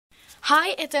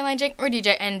Hi, it's Jake or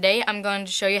DJ, and today I'm going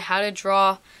to show you how to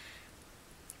draw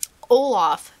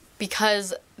Olaf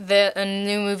because the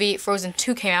new movie Frozen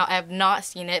 2 came out. I have not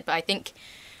seen it, but I think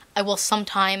I will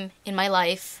sometime in my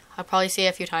life. I'll probably see it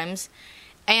a few times.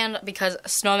 And because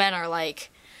snowmen are like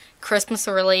Christmas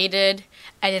related,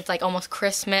 and it's like almost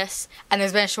Christmas, and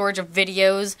there's been a shortage of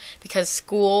videos because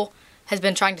school has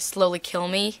been trying to slowly kill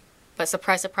me, but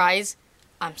surprise, surprise,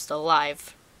 I'm still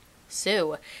alive.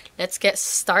 So, let's get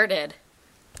started.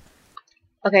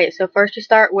 Okay, so first you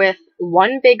start with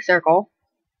one big circle,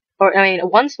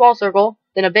 one small circle,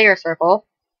 then a bigger circle.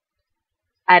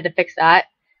 I had to fix that.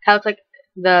 Kind of looks like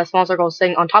the small circle is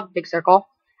sitting on top of the big circle.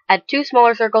 Add two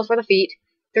smaller circles for the feet,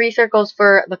 three circles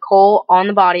for the coal on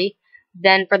the body,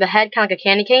 then for the head, kind of like a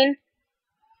candy cane,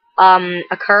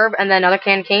 a curve, and then another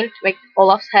candy cane to make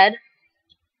Olaf's head.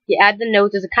 You add the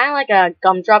nose. It's kind of like a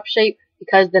gumdrop shape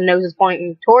because the nose is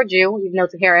pointing towards you, even though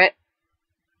it's a carrot.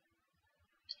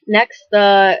 Next,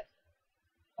 the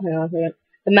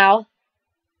mouth.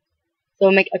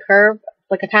 So make a curve,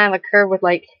 like a kind of a curve with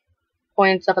like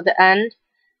pointed stuff at the end,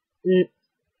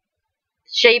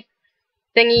 shape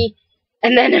thingy,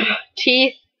 and then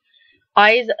teeth,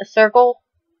 eyes, a circle,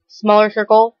 smaller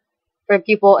circle for the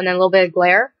pupil, and then a little bit of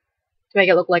glare to make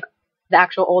it look like the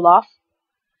actual Olaf.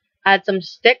 Add some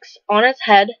sticks on his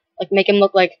head, like make him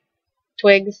look like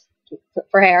twigs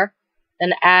for hair.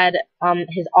 Then add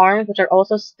his arms, which are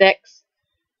also sticks,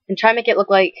 and try to make it look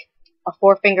like a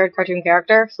four-fingered cartoon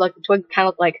character. So like the twig kind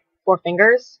of look like four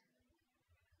fingers.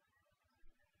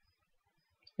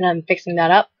 And I'm fixing that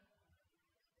up.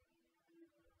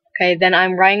 Okay, then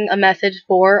I'm writing a message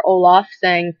for Olaf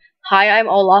saying, "Hi, I'm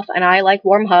Olaf, and I like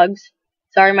warm hugs.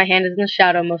 Sorry my hand is in the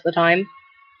shadow most of the time."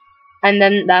 And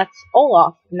then that's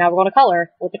Olaf. Now we're going to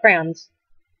color with the crayons.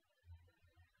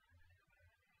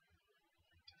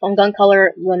 So I'm going to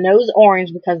color the nose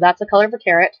orange because that's the color of a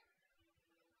carrot.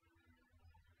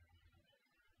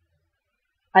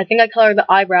 I think I colored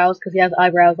the eyebrows because he has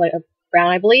eyebrows like brown,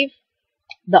 I believe.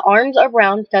 The arms are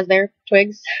brown because they're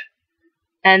twigs.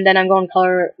 And then I'm going to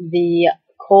color the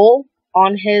coal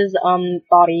on his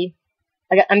body.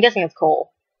 I'm guessing it's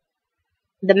coal.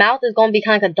 The mouth is going to be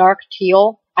kind of like a dark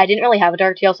teal. I didn't really have a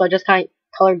dark teal, so I just kind of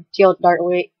colored teal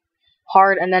darkly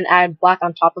hard and then add black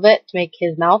on top of it to make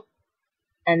his mouth.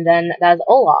 And then that is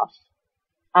Olaf.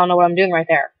 I don't know what I'm doing right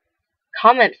there.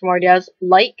 Comment for more ideas,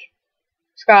 like,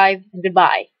 subscribe, and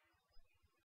goodbye.